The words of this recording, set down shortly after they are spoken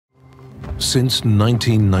Since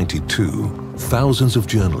 1992, thousands of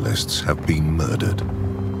journalists have been murdered.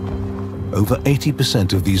 Over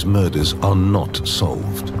 80% of these murders are not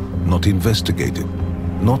solved, not investigated,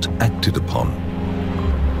 not acted upon.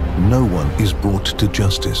 No one is brought to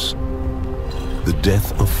justice. The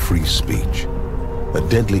death of free speech, a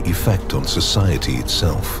deadly effect on society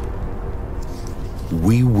itself.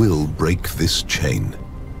 We will break this chain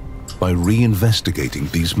by reinvestigating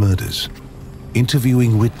these murders,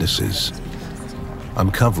 interviewing witnesses,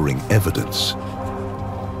 uncovering evidence,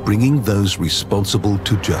 bringing those responsible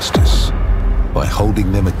to justice by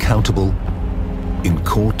holding them accountable in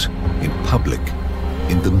court, in public,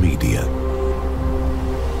 in the media.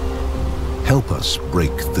 Help us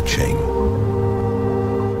break the chain.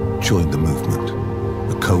 Join the movement,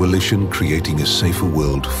 a coalition creating a safer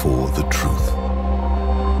world for the truth.